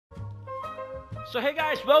So hey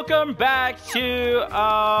guys, welcome back to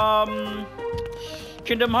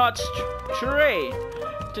Kingdom Hearts 3.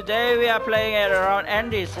 Today we are playing it around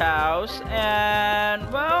Andy's house,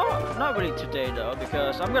 and well, not really today though,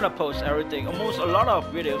 because I'm gonna post everything, almost a lot of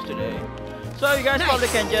videos today. So you guys probably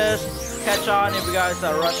can just catch on if you guys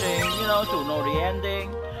are rushing, you know, to know the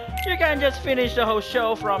ending. You can just finish the whole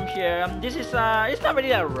show from here. This is it's not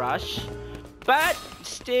really a rush, but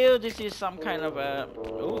still this is some kind of a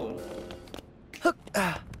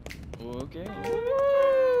okay.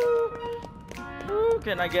 Ooh,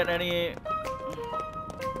 can I get any?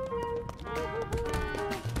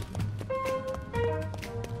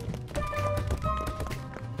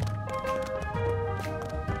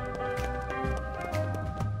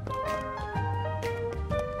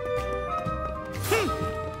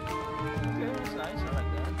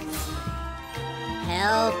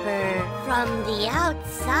 Helper from the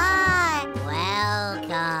outside.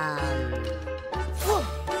 Welcome.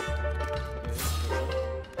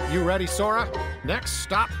 You ready, Sora? Next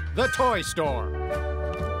stop, the toy store.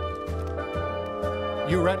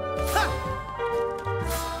 You ready?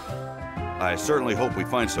 I certainly hope we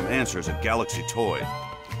find some answers at Galaxy Toy.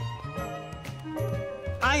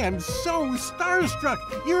 I am so starstruck.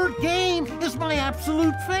 Your game is my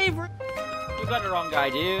absolute favorite. You got the wrong guy,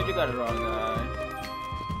 dude. You got the wrong guy.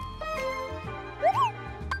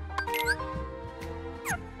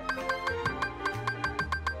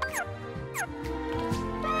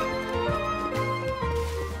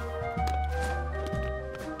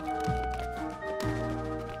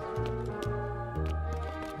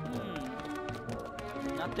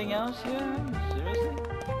 Nothing else here? Seriously?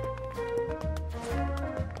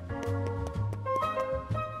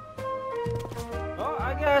 Oh,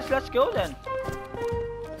 I guess let's go then.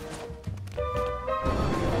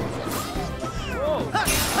 Whoa.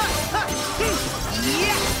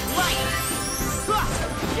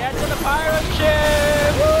 Get to the pirate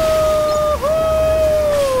ship! Woo-hoo!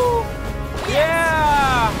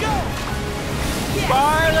 Yeah!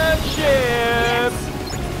 Pirate ship!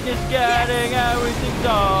 Is getting everything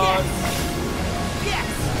done. Yes!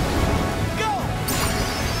 Go!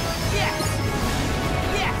 Yes!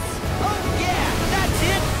 Yes! Oh yeah! That's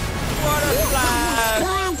it! What a flash!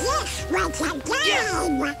 What a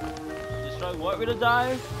dive! Destroy what with a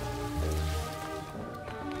dive?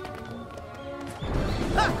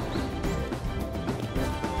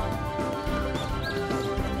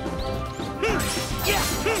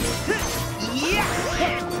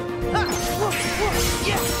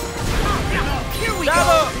 Here we Double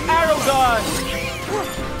go! arrow gun!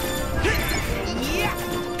 Yeah!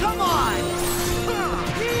 Come on!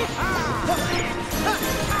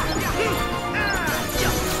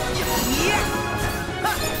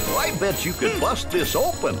 I bet you could bust this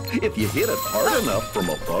open if you hit it hard enough from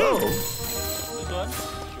above. This one?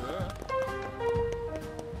 Sure.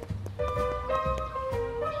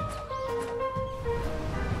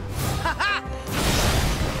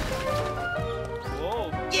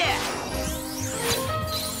 Whoa. Yeah!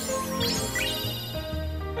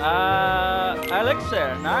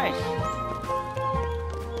 Elixir, nice.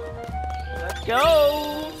 Let's go.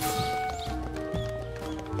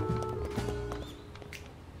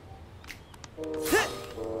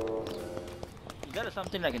 Is that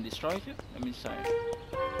something I can destroy too? Let me try.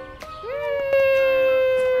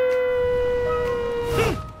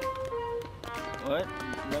 What?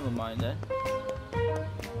 Never mind that.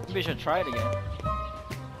 Maybe I should try it again.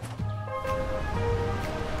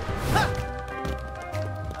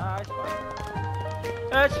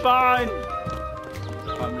 It's fine. It's fine. I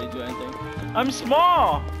can't really do anything. I'm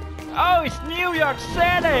small. Oh, it's New York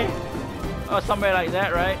City. Oh, somewhere like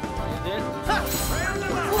that, right? Is it?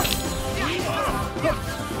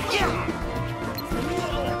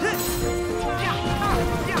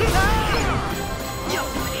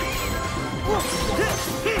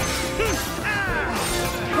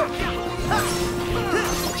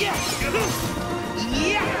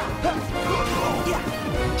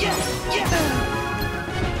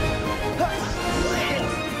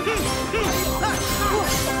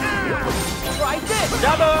 Try this!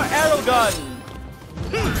 Double arrow gun.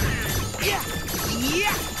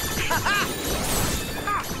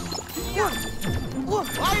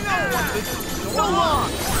 I know what to do! So long!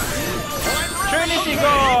 Trinity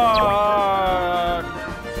God.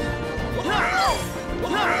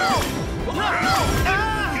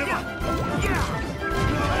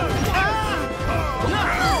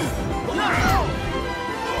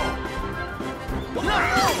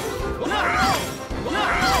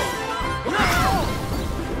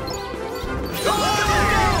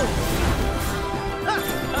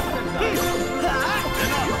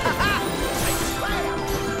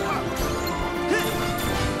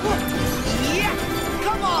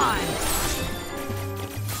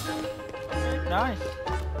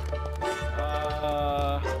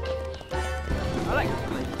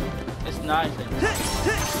 nice.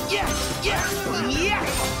 Yeah, yeah, yeah,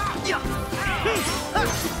 yeah.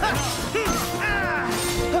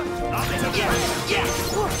 Yeah, yeah,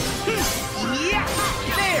 yeah.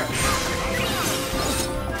 There.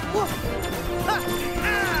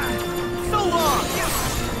 So long.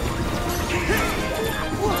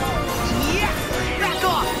 Yeah, back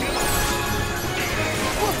off.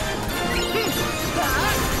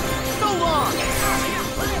 So long.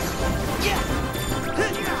 Yeah.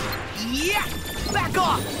 Yeah, back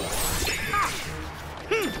off.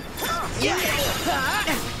 Yeah.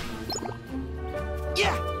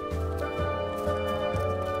 Yeah.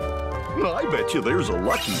 I bet you there's a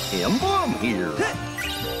lucky emblem here.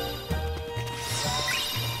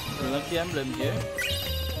 Lucky emblem here.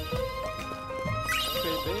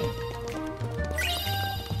 Pretty big.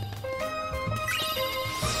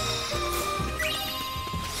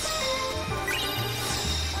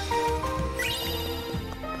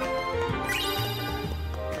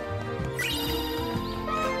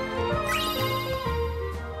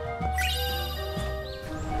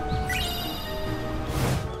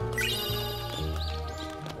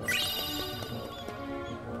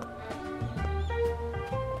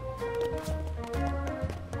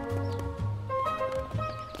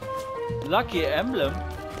 Lucky emblem?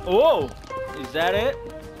 Oh! Is that it?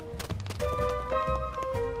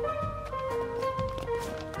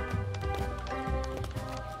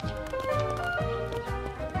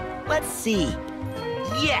 Let's see.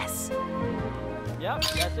 Yes. Yep,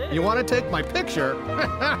 that's it. You want to take my picture?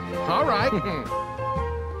 All right.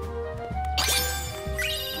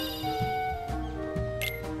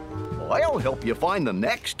 I'll help you find the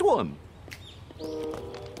next one.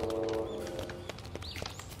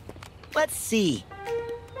 Let's see.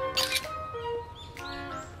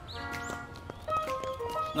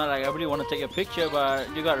 It's not like I really want to take a picture, but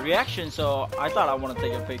you got a reaction, so I thought I want to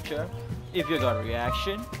take a picture. If you got a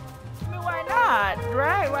reaction, I mean, why not?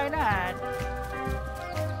 Right? Why not?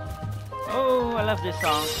 Oh, I love this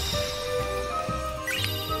song.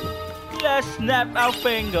 Let's snap our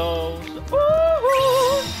fingers.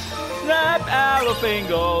 Woohoo! Snap our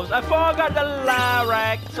fingers. I forgot the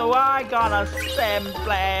lyric, so I gonna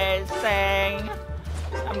simply sing.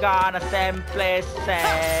 I'm gonna simply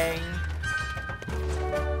sing.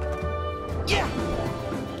 Yeah.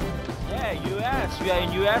 Yeah, US. We are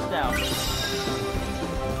in US now.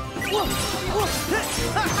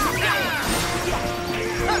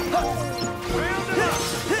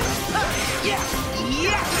 Yeah.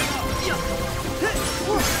 Yeah.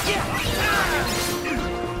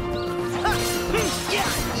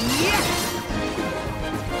 Yeah.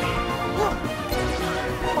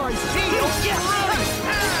 My tail.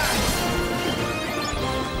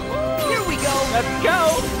 Here we go. Let's go.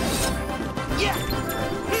 Yeah.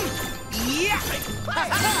 Yeah.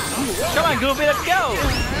 Come on, Goofy, let's go.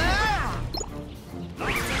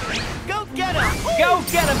 Go get him. Go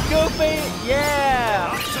get him, Goofy.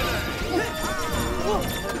 Yeah.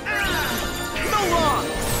 So long.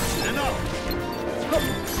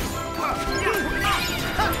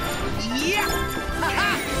 Yeah.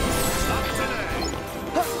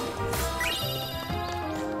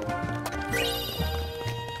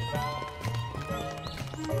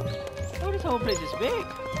 Oh, this whole place is big.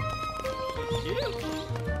 It's huge.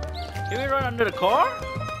 Can we run under the car?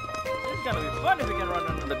 This is gonna be fun if we can run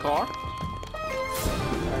under the car.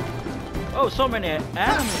 Oh, so many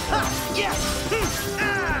animals. Yeah.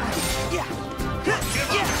 Yeah. Yeah.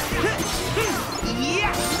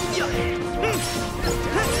 Yeah.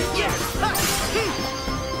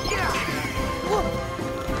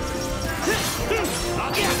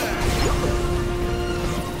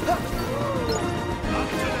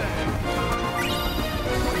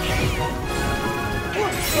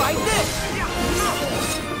 Like this.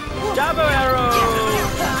 Double arrow.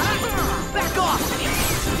 Back off.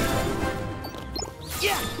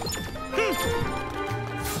 Yeah.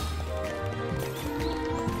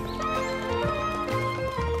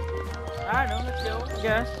 I don't know, let's go, I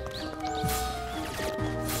guess.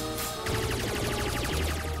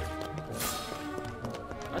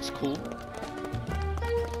 That's cool.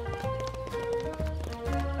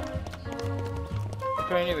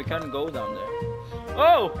 Apparently we can't go down there.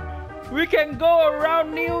 Oh! We can go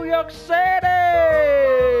around New York City!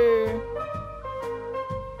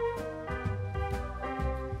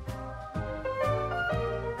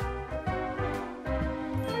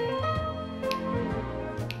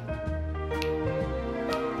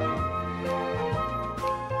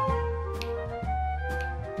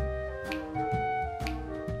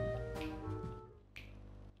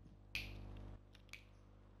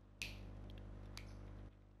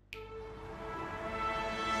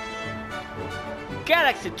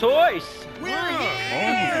 Galaxy toys.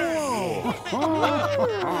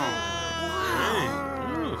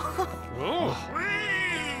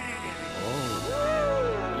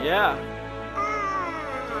 Yeah.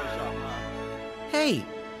 Hey,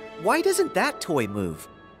 why doesn't that toy move?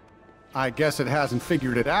 I guess it hasn't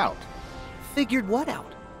figured it out. Figured what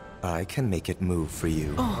out? I can make it move for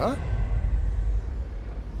you. Huh?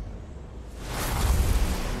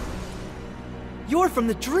 You're from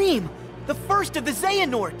the dream! The first of the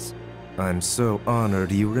Xehanorts! I'm so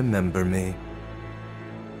honored you remember me.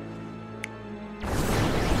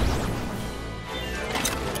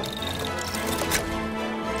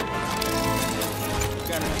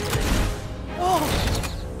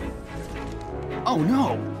 Oh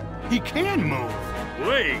no! He can move!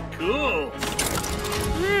 Way cool.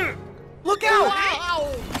 Look out!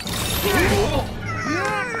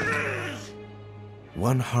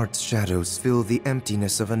 One heart's shadows fill the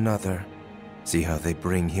emptiness of another. See how they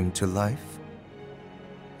bring him to life?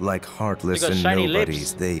 Like heartless They got and shiny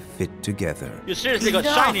nobodies, lips. they fit together. You seriously got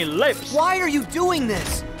Enough! shiny lips. Why are you doing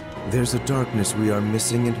this? There's a darkness we are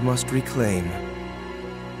missing and must reclaim.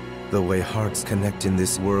 The way hearts connect in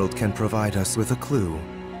this world can provide us with a clue.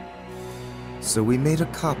 So we made a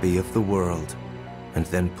copy of the world, and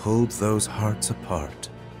then pulled those hearts apart.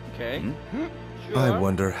 Okay. Sure. I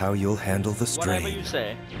wonder how you'll handle the Whatever you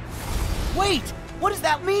strain. say. Wait! What does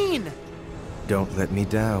that mean? Don't let me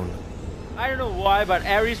down. I don't know why, but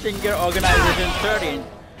every single organization 13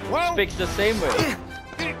 speaks the same way.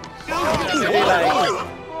 Really like,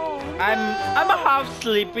 I'm a half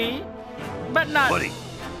sleepy, but not Buddy,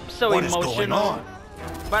 so what is emotional. going on?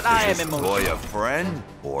 But I am Is this emotional. boy a friend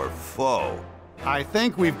or foe? I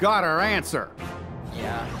think we've got our answer.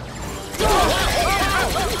 Yeah.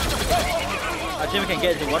 Jimmy can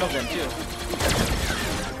get into one of them too.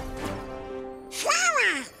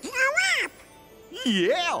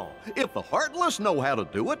 Yeah, if the Heartless know how to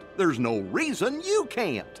do it, there's no reason you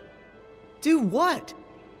can't. Do what?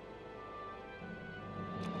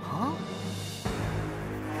 Huh?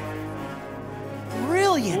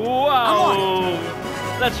 Brilliant! Wow!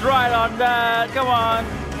 Let's ride on that. Come on.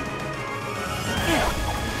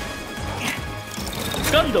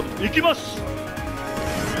 Gundam, ikimasu.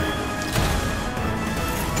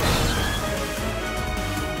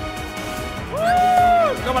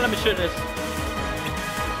 Woo! Come on, let me shoot this.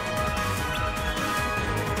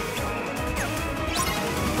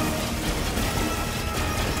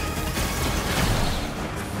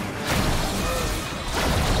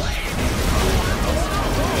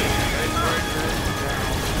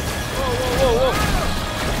 Whoa.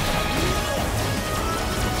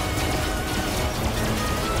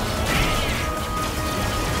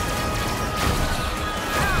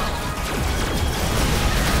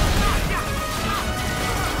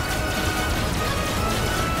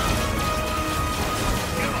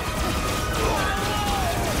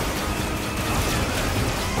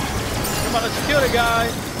 Come on, let's kill the guy.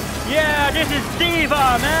 Yeah, this is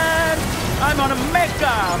Diva, man. I'm on a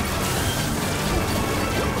mecha.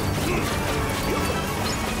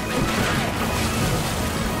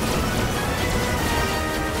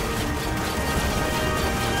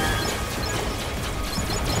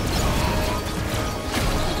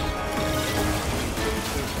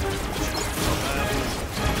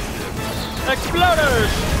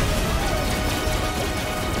 Exploders!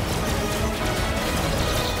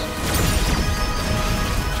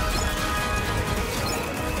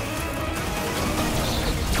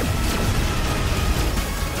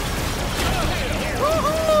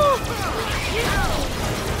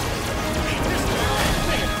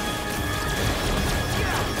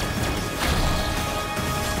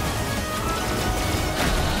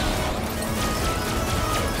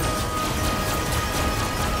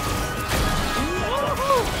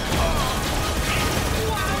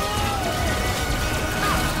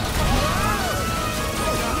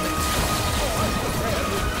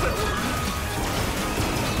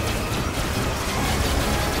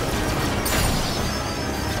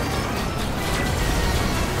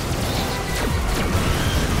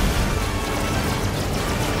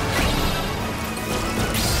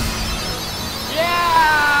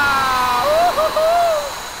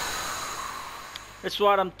 That's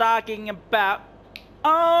what I'm talking about.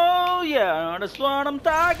 Oh yeah, that's what I'm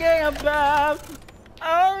talking about.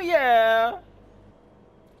 Oh yeah.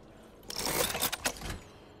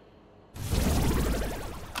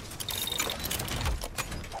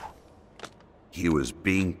 He was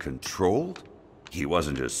being controlled? He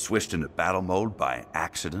wasn't just switched into battle mode by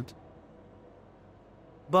accident?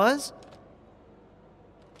 Buzz?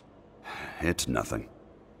 It's nothing.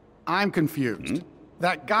 I'm confused.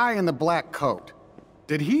 That guy in the black coat,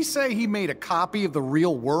 Did he say he made a copy of the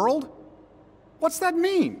real world? What's that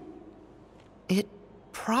mean? It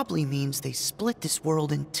probably means they split this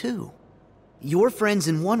world in two. Your friends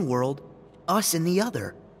in one world, us in the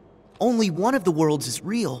other. Only one of the worlds is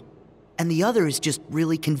real, and the other is just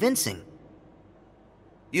really convincing.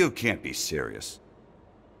 You can't be serious.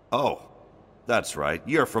 Oh, that's right,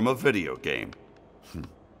 you're from a video game.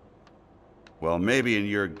 Well, maybe in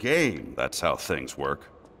your game, that's how things work.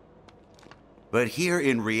 But here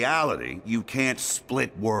in reality, you can't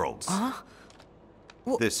split worlds.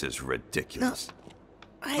 Well, this is ridiculous.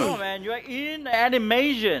 Oh man, you're in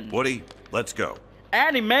animation. Woody, let's go.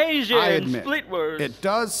 Animation, I admit, split words. it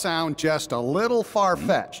does sound just a little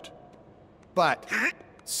far-fetched. But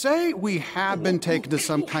say we have been taken to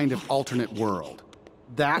some kind of alternate world.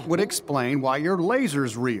 That would explain why your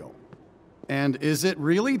laser's real. And is it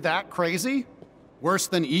really that crazy? Worse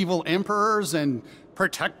than evil emperors and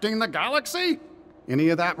protecting the galaxy? Any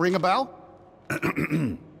of that ring a bell?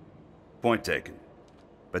 Point taken.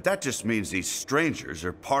 But that just means these strangers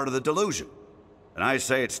are part of the delusion. And I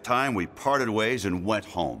say it's time we parted ways and went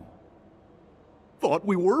home. Thought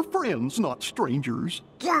we were friends, not strangers.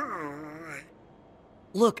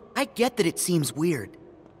 Look, I get that it seems weird.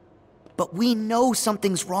 But we know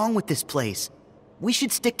something's wrong with this place. We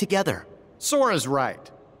should stick together. Sora's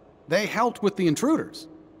right. They helped with the intruders,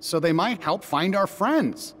 so they might help find our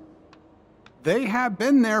friends. They have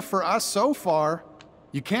been there for us so far.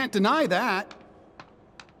 You can't deny that.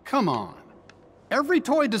 Come on. Every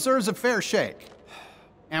toy deserves a fair shake.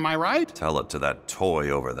 Am I right? Tell it to that toy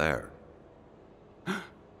over there.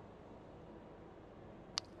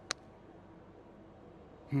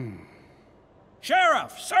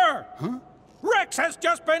 Sheriff, sir! Huh? Rex has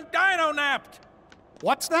just been dino-napped!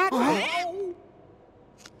 What's that?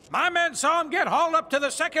 My men saw him get hauled up to the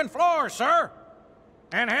second floor, sir!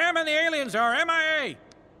 And Ham and the aliens are MIA!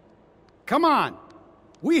 Come on.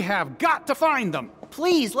 We have got to find them.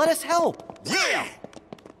 Please, let us help. Yeah!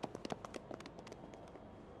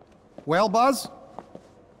 Well, Buzz?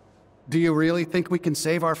 Do you really think we can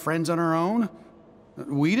save our friends on our own?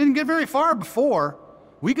 We didn't get very far before.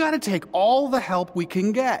 We gotta take all the help we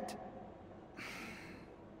can get.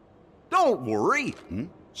 Don't worry.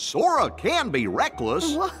 Sora can be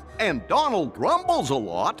reckless, and Donald grumbles a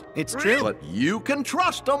lot. It's true. But you can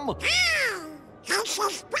trust him. I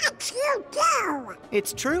suspect you do.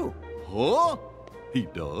 It's true. Huh? He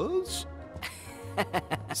does?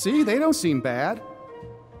 See, they don't seem bad.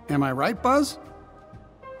 Am I right, Buzz?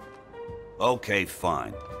 Okay,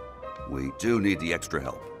 fine. We do need the extra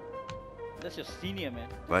help. That's your senior, man.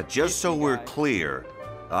 But just so Senior we're guy. clear,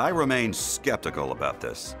 I remain skeptical about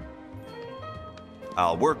this.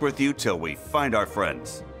 I'll work with you till we find our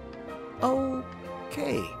friends.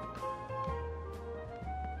 Okay.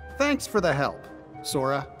 Thanks for the help,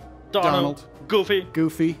 Sora. Donald. Goofy.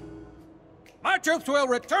 Goofy. My troops will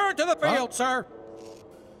return to the field, sir!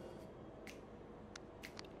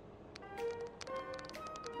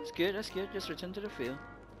 That's good, that's good. Just return to the field.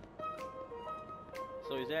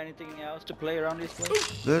 So is there anything else to play around this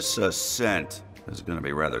place? This ascent is gonna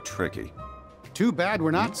be rather tricky. Too bad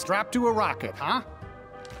we're not strapped to a rocket, huh?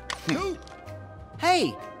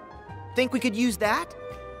 Hey, think we could use that?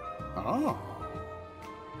 Oh.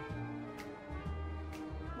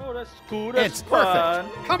 Oh, that's cool. That's It's fun.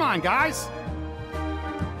 perfect. Come on, guys.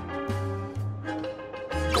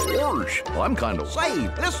 Gosh, I'm kind of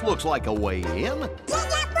saved. This looks like a way in.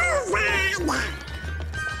 Wait.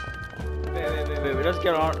 Let's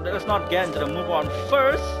get on. Let's not get into the move on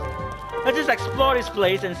first. Let's just explore this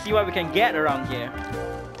place and see what we can get around here.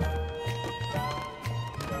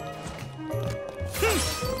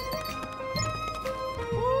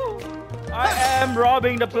 Woo. I am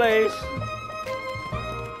robbing the place.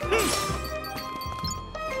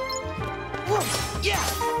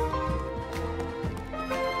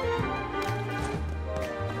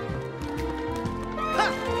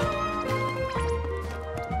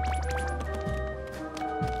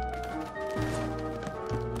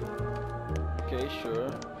 Okay, sure.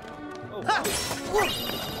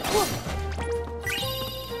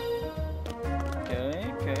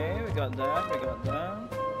 Okay, we got that.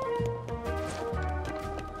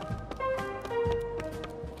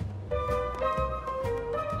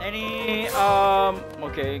 Any,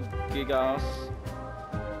 okay, Gigas.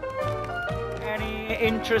 Any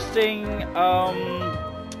interesting,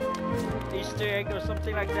 Easter egg or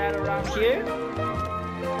something like that around here?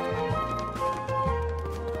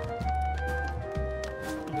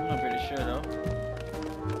 I'm not pretty sure though.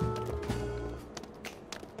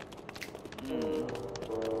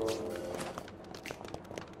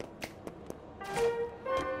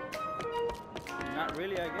 Not Not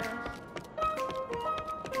really, I guess.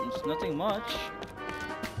 It's nothing much.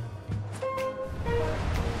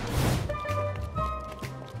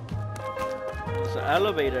 There's an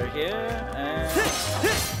elevator here, and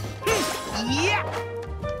Yeah.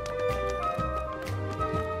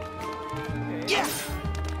 okay. Yeah.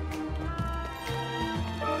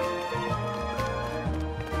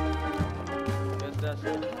 Guess that's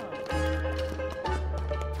it.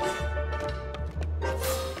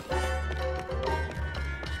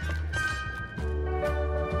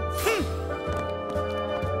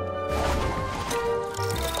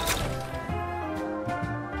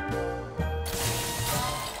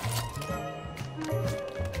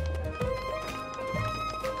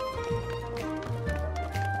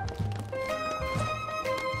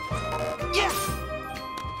 Yeah.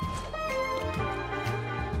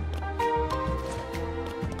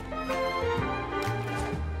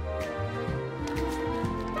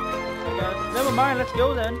 I guess. Never mind, let's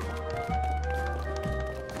go then.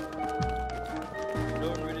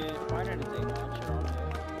 Don't really find anything much around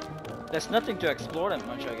here. There's nothing to explore that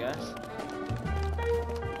much, I guess.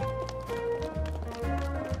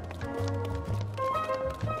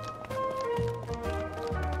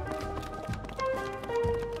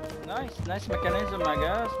 Nice mechanism, I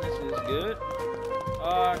guess. This is good.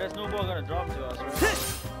 There's no ball gonna drop to us, right?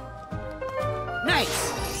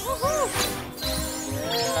 Nice.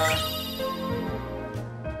 Yeah.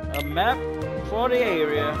 A map for the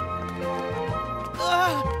area.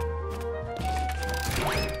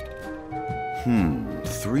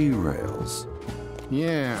 Three rails.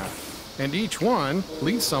 Yeah, and each one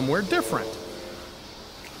leads somewhere different.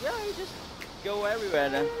 Yeah, you just go everywhere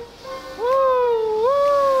then. Woo!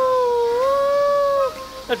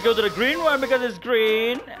 Let's go to the green one because it's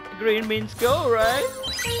green. Green means go, right? Oh,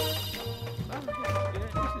 this is good.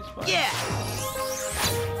 This is fun. Yeah.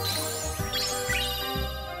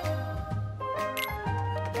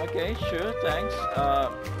 Okay, sure, thanks.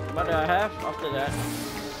 What do I have after that?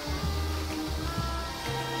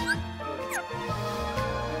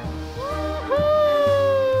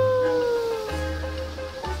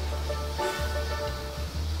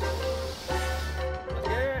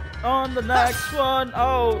 Okay, on the next one.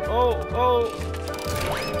 Oh.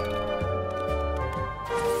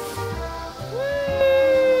 Whee!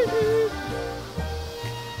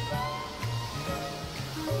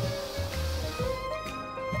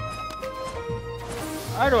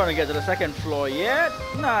 I don't want to get to the second floor yet.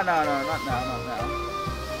 No, not now, not now.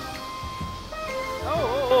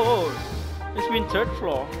 Oh. This means third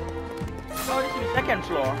floor. Oh, this means second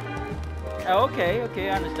floor. Oh, okay, I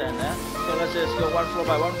understand that. So let's just go one floor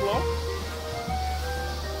by one floor.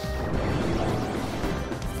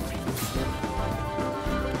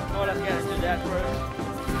 Oh, let's get into that first.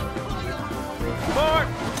 Board!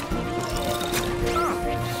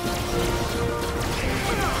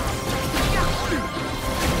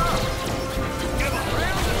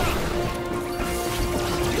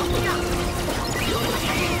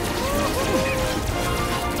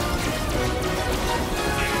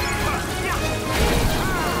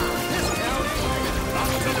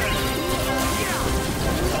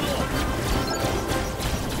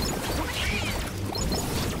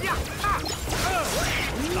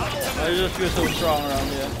 I just feel so strong around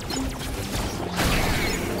here.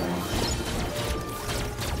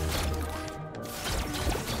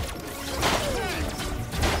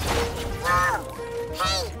 Whoa!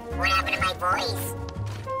 Hey, what happened to my voice?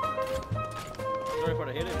 Sorry for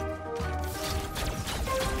the hitting.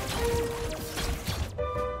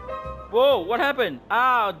 Whoa, what happened?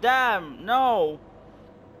 Oh, damn, no.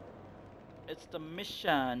 It's the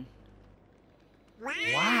mission.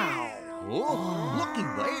 Wow. Oh, looky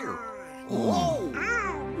there. Whoa.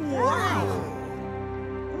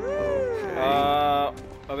 Wow.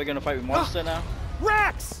 Are we gonna fight with monster now?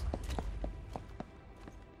 Rex.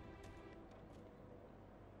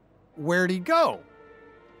 Where'd he go?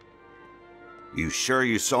 You sure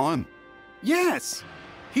you saw him? Yes,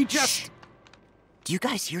 he just... Do you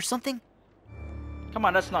guys hear something? Come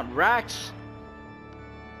on, that's not Rax.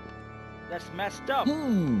 That's messed up.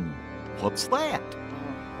 What's that?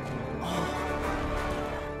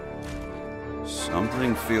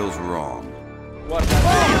 Something feels wrong. What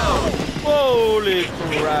happened? Holy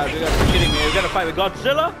crap, you gotta be kidding me. You gotta fight with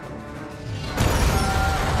Godzilla?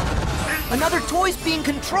 Another toy's being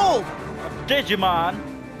controlled. Digimon?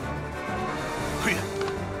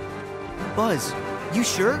 Buzz, you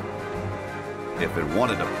sure? If it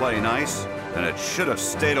wanted to play nice, then it should have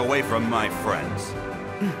stayed away from my friends.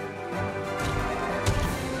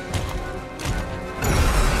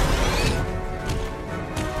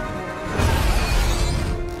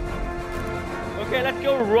 Okay, let's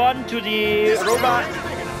go run to the robot.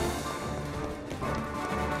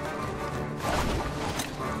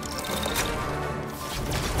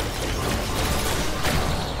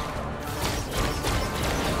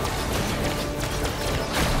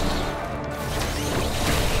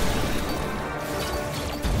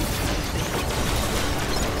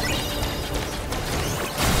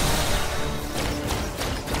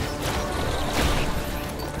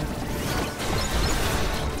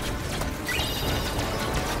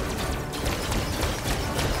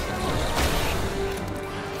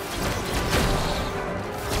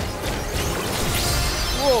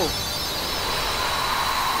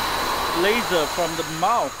 Laser from the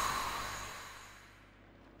mouth.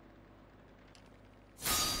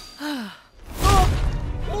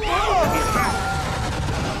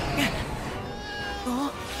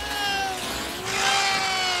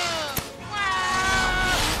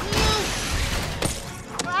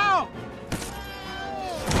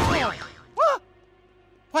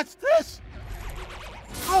 What's this?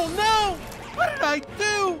 Oh no! What did I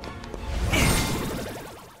do?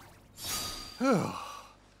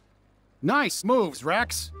 Nice moves,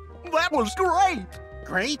 Rex. That was great!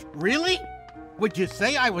 Great? Really? Would you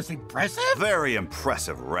say I was impressive? Very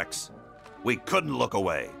impressive, Rex. We couldn't look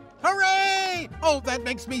away. Hooray! Oh, that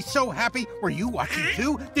makes me so happy. Were you watching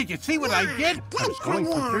too? Did you see what I did? I was going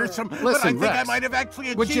for fearsome, but I Listen, think I Rex, might have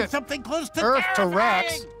actually would you achieved something close to Earth to terrifying.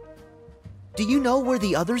 Rex. Do you know where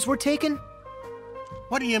the others were taken?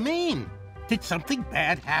 What do you mean? Did something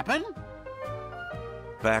bad happen?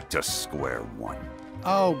 Back to square one.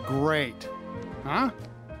 Oh, great. Huh?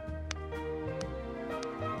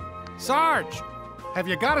 Sarge, have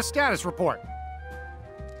you got a status report?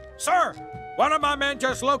 Sir, one of my men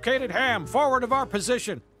just located Ham forward of our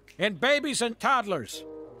position in babies and toddlers.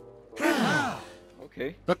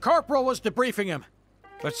 Okay. The corporal was debriefing him,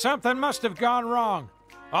 but something must have gone wrong.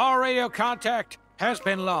 All radio contact has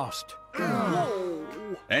been lost.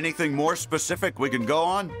 Anything more specific we can go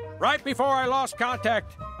on? Right before I lost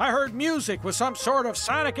contact, I heard music with some sort of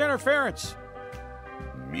sonic interference.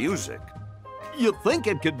 Music? You think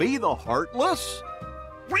it could be the Heartless?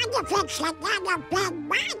 What if it's another big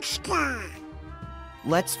monster?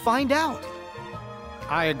 Let's find out.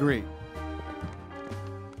 I agree.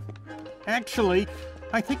 Actually,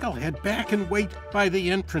 I think I'll head back and wait by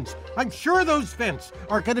the entrance. I'm sure those vents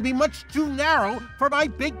are going to be much too narrow for my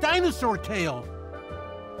big dinosaur tail.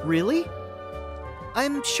 Really?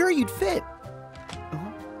 I'm sure you'd fit.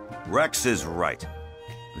 Rex is right.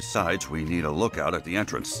 Besides, we need a lookout at the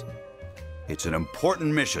entrance. It's an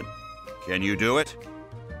important mission. Can you do it?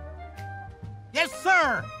 Yes,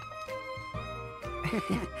 sir! Okay,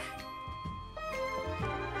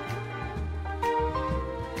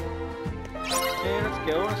 let's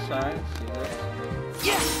go inside and see this.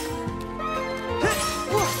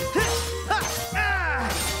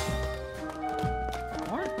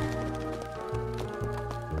 What?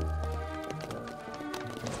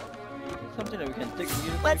 Something that we can take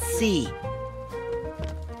immediately. Let's see.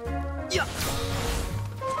 Yeah.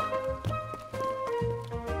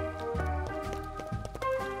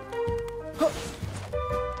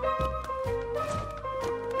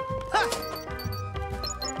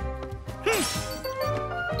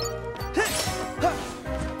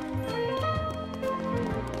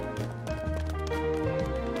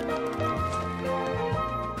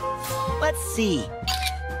 Let's see.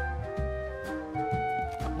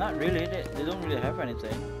 Not really. They don't really have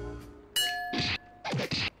anything.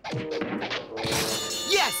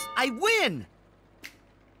 Yes, I win!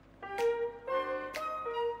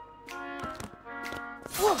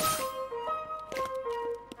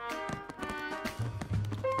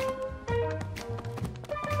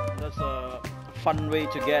 That's a fun way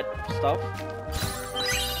to get stuff.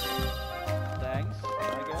 Thanks,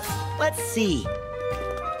 I guess. Let's see.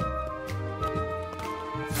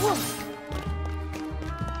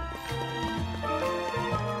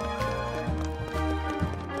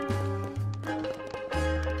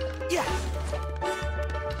 Yeah.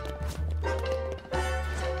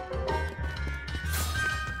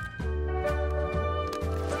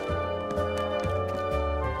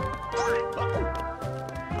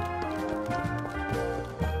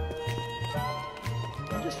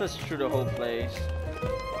 Just let's through the whole place.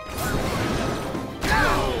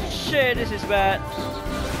 Shit, this is bad.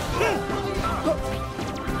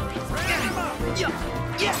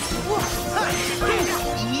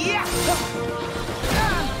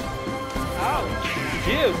 Ouch.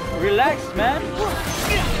 Dude, relax, man.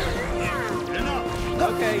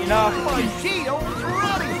 Okay, enough.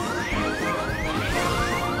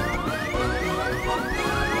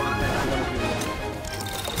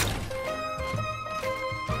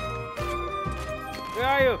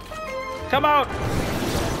 are you? Come out!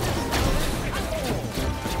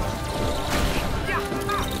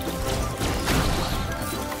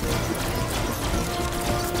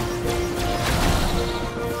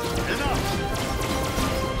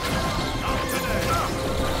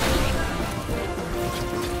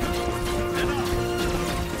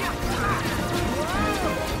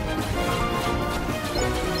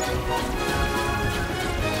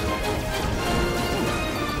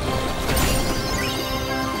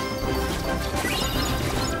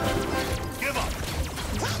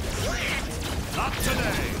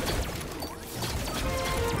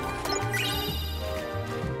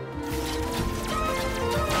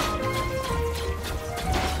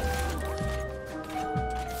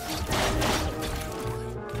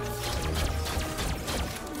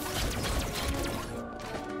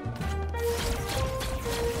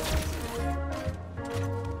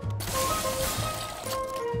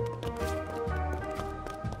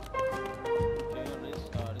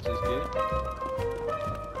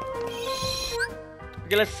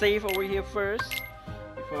 Okay, let's save over here first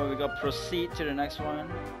before we go proceed to the next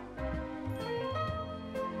one.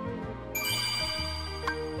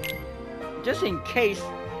 Just in case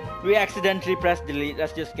we accidentally press delete,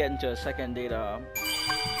 let's just get into a second data.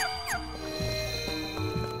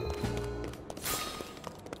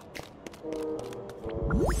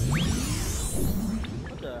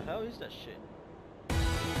 What the hell is that shit?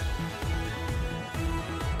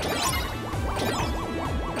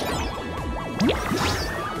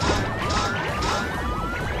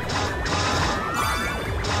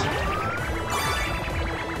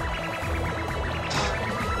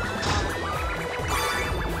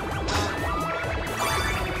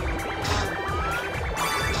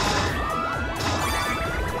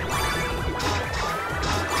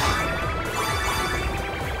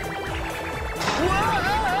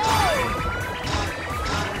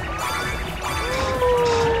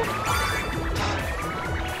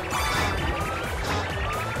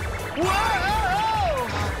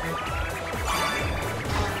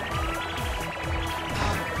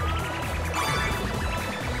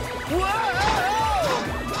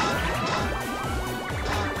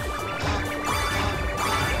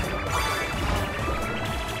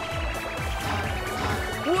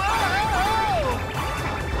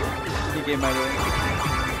 Game, by the way.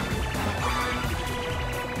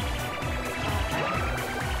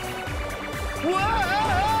 Whoa!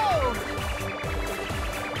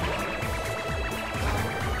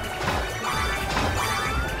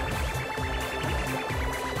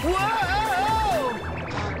 Whoa!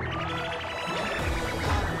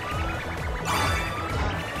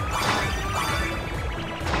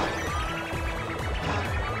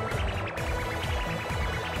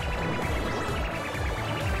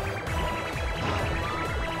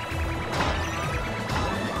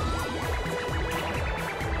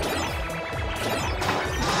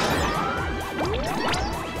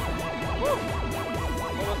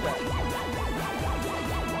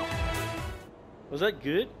 Was that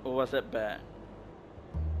good or was that bad?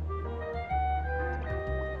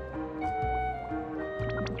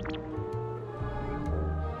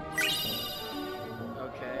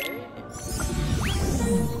 Okay.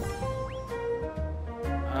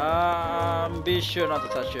 Be sure not to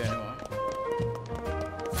touch you anymore.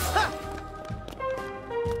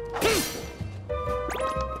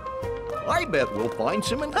 I bet we'll find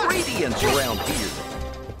some ingredients around here.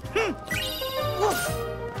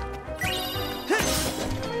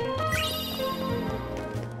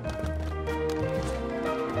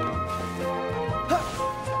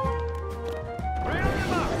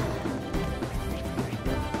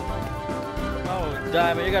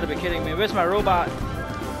 Damn it, you gotta be kidding me. Where's my robot?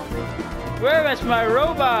 Where is my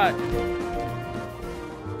robot?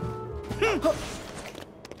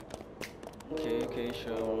 Okay,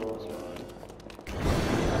 sure.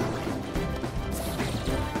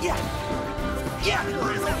 Yeah! Yeah!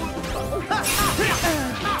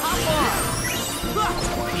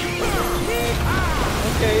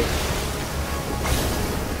 Okay.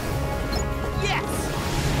 Yes!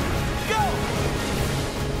 Go!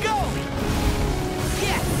 Go!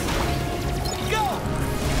 Yes! Go!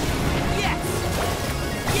 Yes!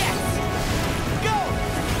 Yes! Go!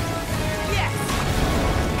 Yes!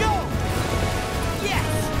 Go! Yes!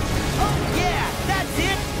 Oh yeah! That's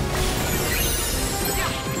it!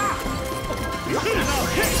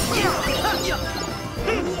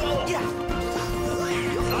 Yeah!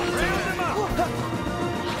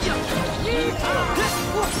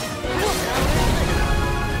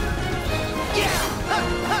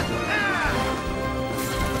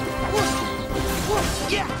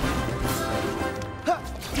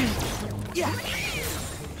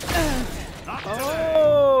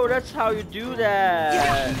 that's how you do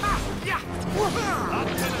that.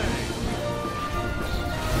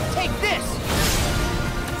 Take this!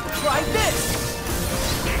 Try this!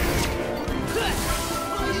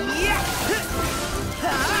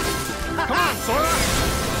 Come on, Sora!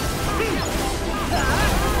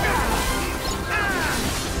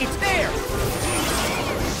 It's there!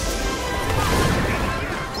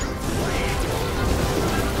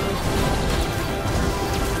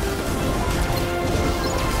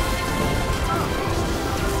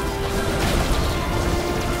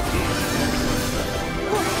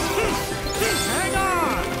 Hang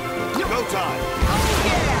on! Go time! Oh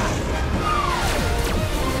yeah!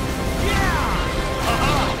 Yeah! Yeah!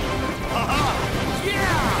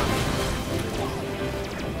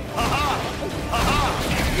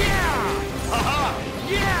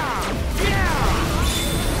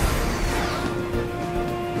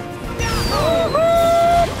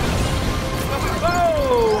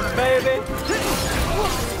 Oh, baby.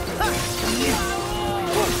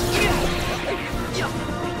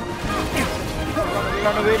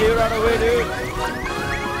 Run away, dude. Run away, dude.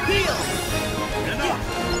 Heal!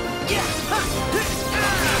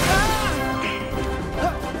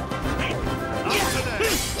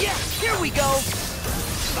 Yeah, here we go!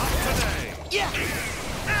 Yeah!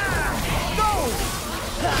 Go!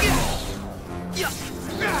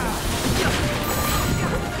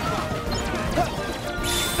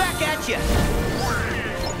 Back at you!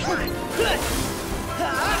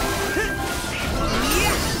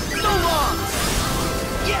 Yeah! So long!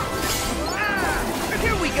 Yeah!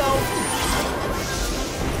 Here we go!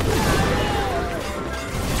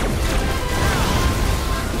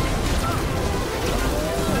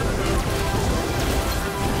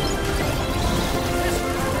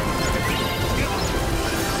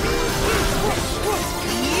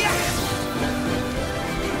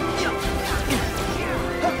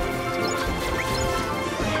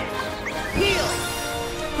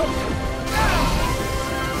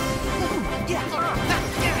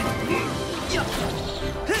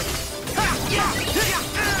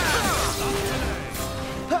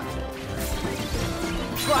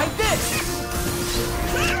 Try this!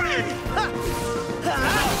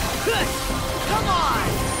 Come on!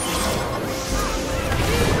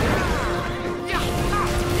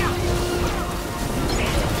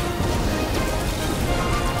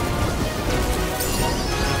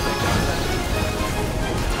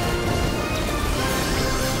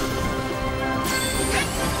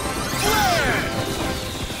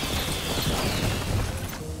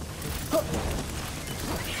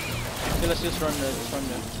 Okay, let's just run there. Just run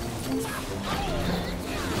there.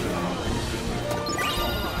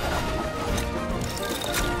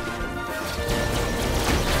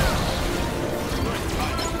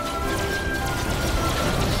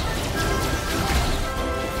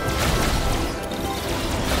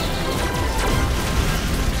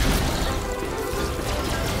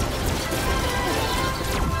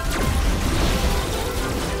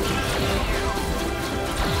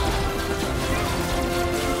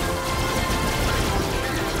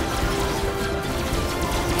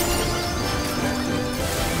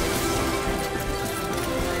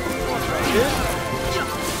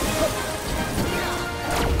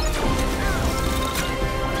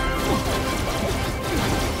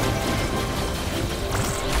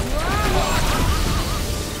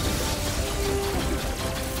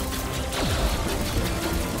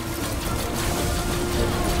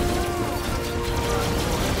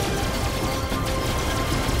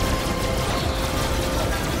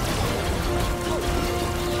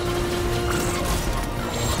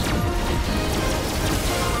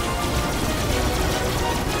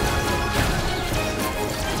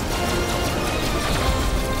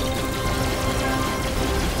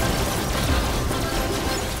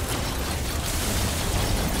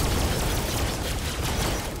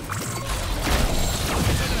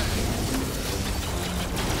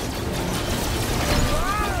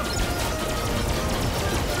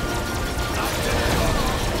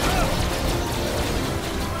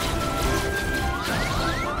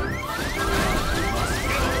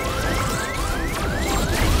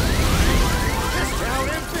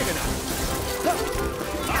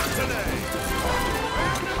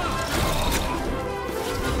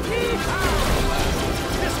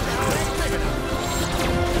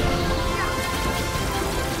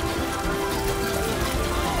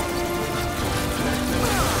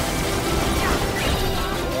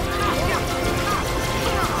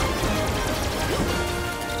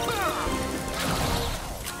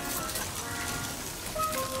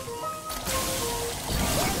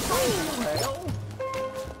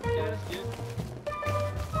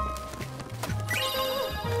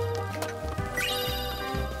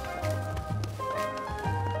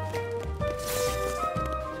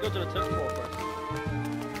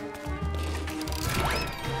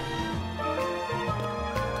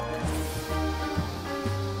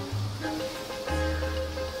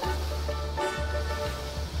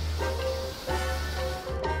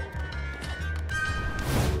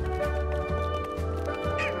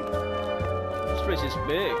 place is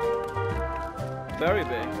big. Very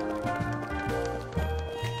big.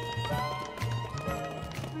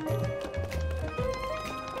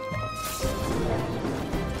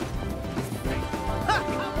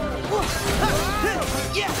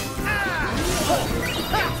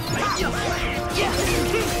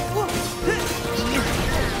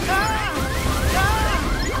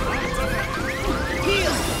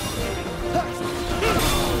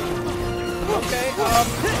 Okay,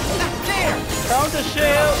 there! Counter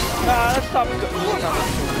shield! Nah, let's stop. There!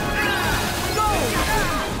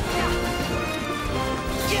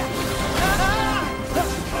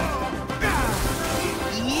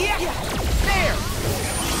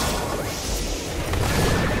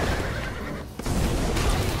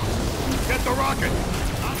 Get the rocket!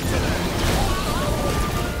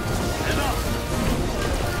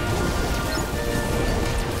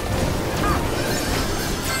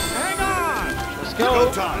 Hang on! Let's go!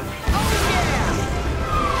 Go time!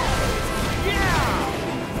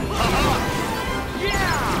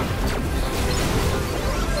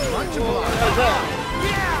 What's that?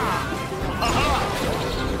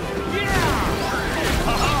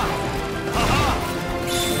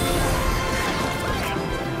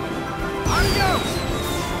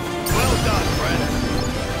 Well done, friend.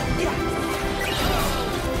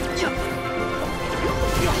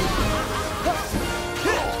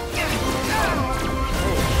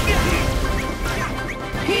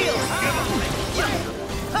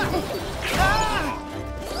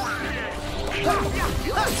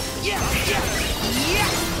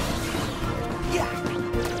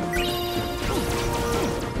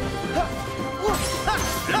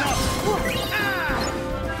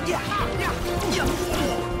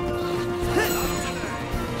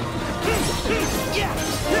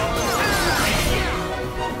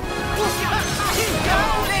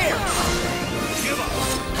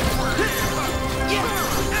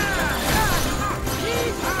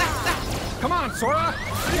 Come on, Sora!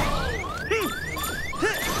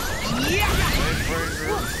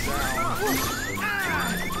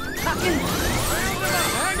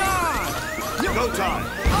 Hang on! Go time!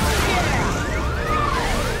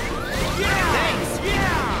 Thanks!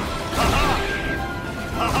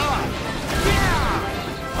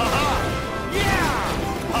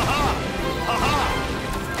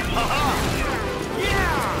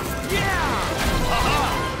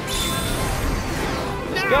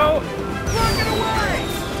 Let's go! Rocket away!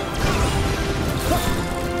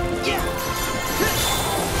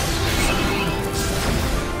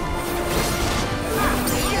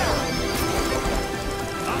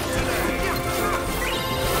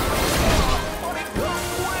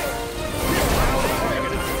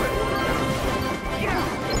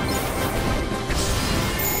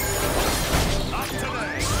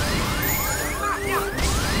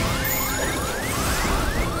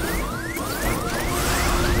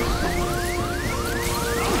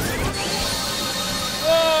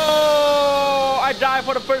 I died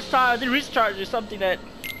for the first time. The recharge is something that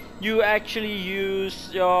you actually use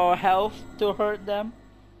your health to hurt them.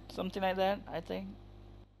 Something like that, I think.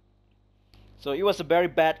 So it was a very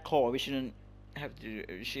bad call. We shouldn't have to.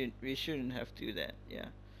 We shouldn't have to do that. Yeah.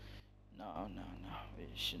 No. We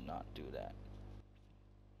should not do that.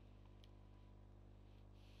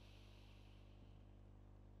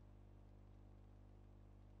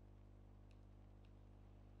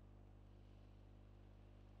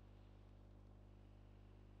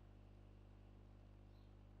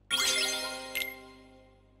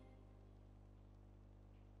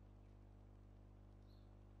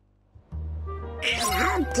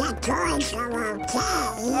 Hope the toys are okay.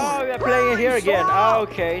 Oh, we are playing it here again.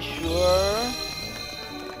 Okay, sure.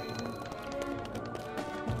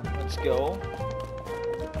 Let's go.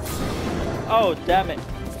 Oh, damn it.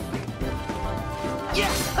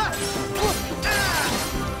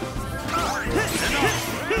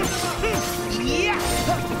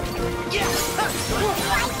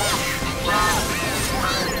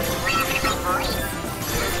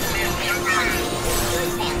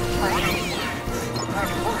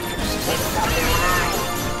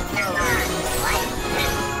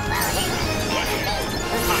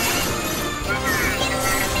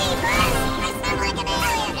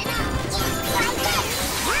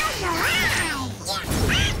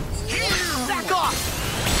 Back off!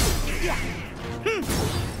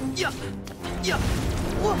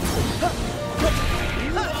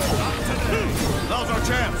 Now's our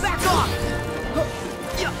chance! Back off!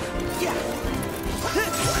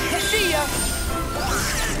 See ya!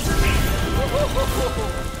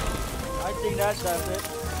 I think that does it.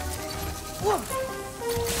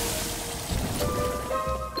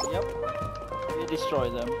 Yep. We destroy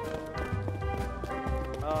them.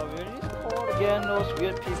 Will this call again those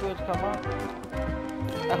weird people to come up?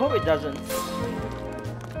 I hope it doesn't.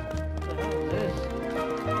 What the hell is this?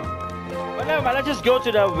 But never mind, let's just go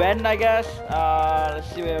to the vent, I guess. Let's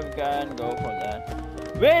see where we can go from that.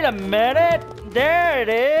 Wait a minute! There it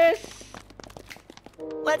is!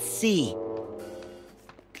 Let's see.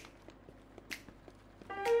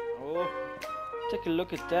 Oh, take a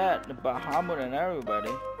look at that. The Bahamut and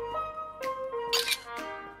everybody.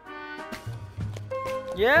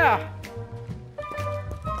 Yeah!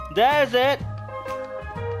 There's it!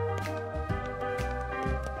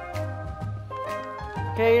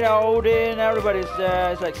 Okay, now Odin, everybody's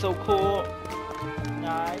there. It's like so cool.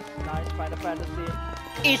 Nice, nice Final Fantasy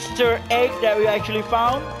Easter egg that we actually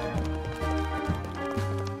found.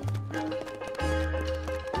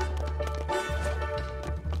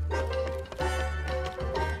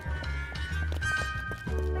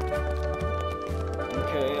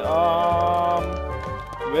 Okay,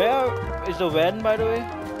 where is the van, by the way?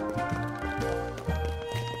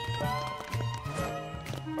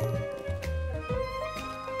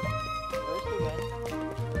 Where's the van?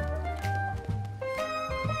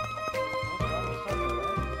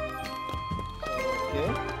 Okay.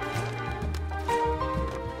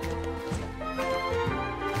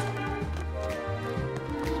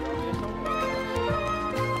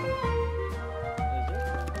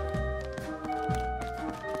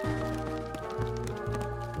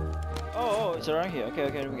 Oh, it's around here. Okay,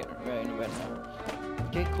 we get it. Right in the van now.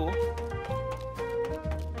 Okay, cool.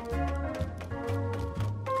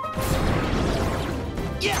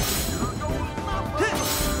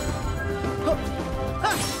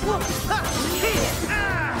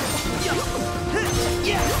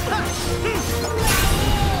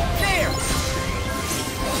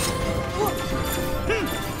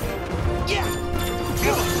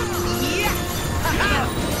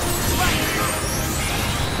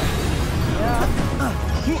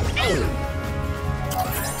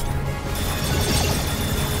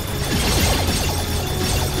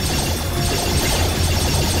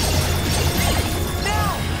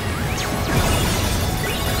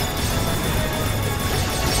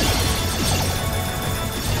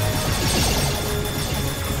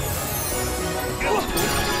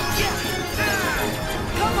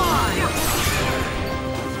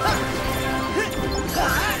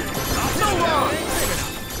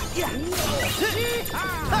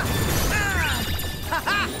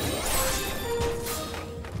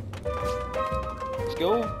 Let's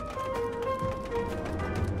go.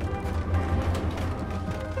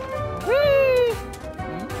 Whee!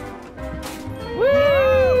 Whee!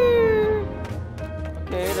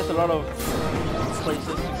 Okay, there's a lot of places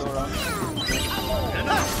to go around.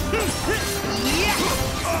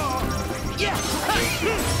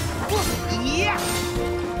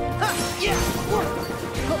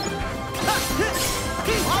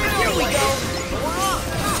 Here we go.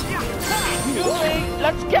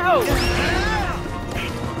 Let's go!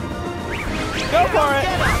 Go for it!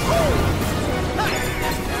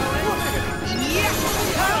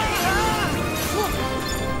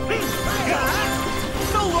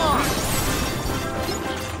 So long.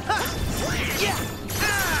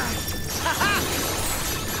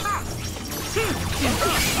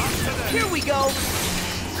 Here we go.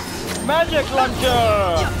 Magic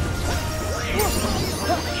launcher!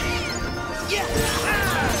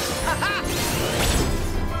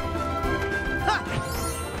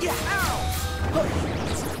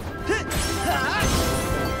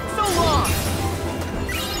 So long.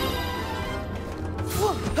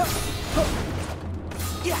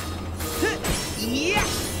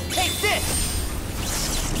 Take this.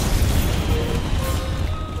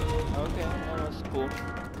 Okay, that's cool.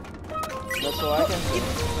 That's all I can see.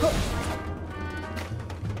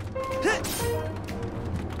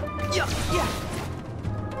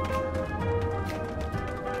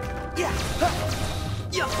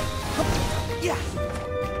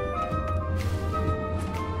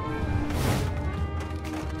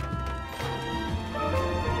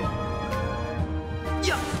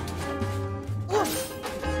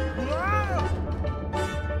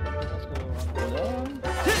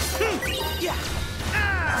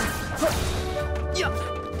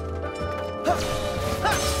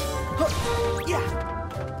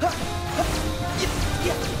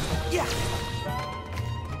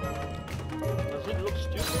 Does it look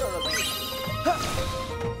stupid or does it?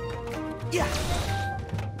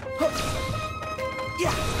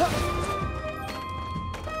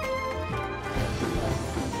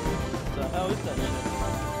 What the hell is that shit?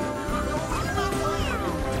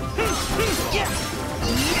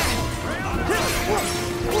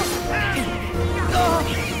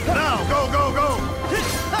 Now, go, go, go!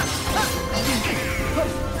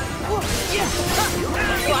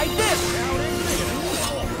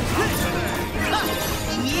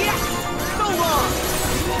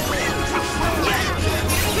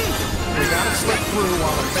 through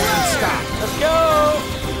while the fan stops. Let's go!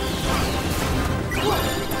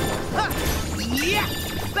 Yeah!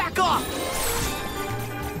 Back off!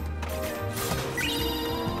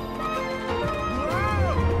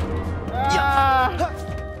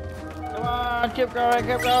 Come on, keep going,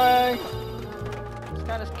 keep going. It's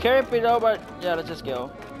kind of scary though, but yeah, let's just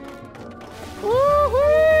go. Woohoo!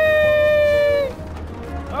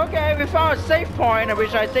 Okay, we found a safe point,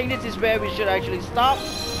 which I think this is where we should actually stop.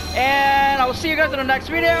 And I'll see you guys in the next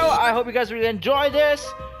video. I hope you guys really enjoyed this.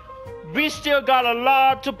 We still got a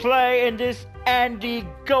lot to play in this Andy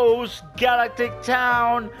Goes Galactic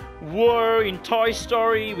Town world in Toy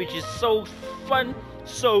Story, which is so fun,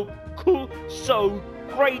 so cool, so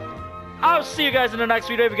great. I'll see you guys in the next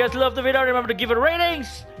video. If you guys love the video, remember to give it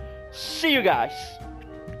ratings. See you guys.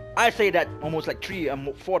 I say that almost like 3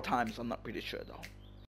 or 4 times. I'm not pretty sure though.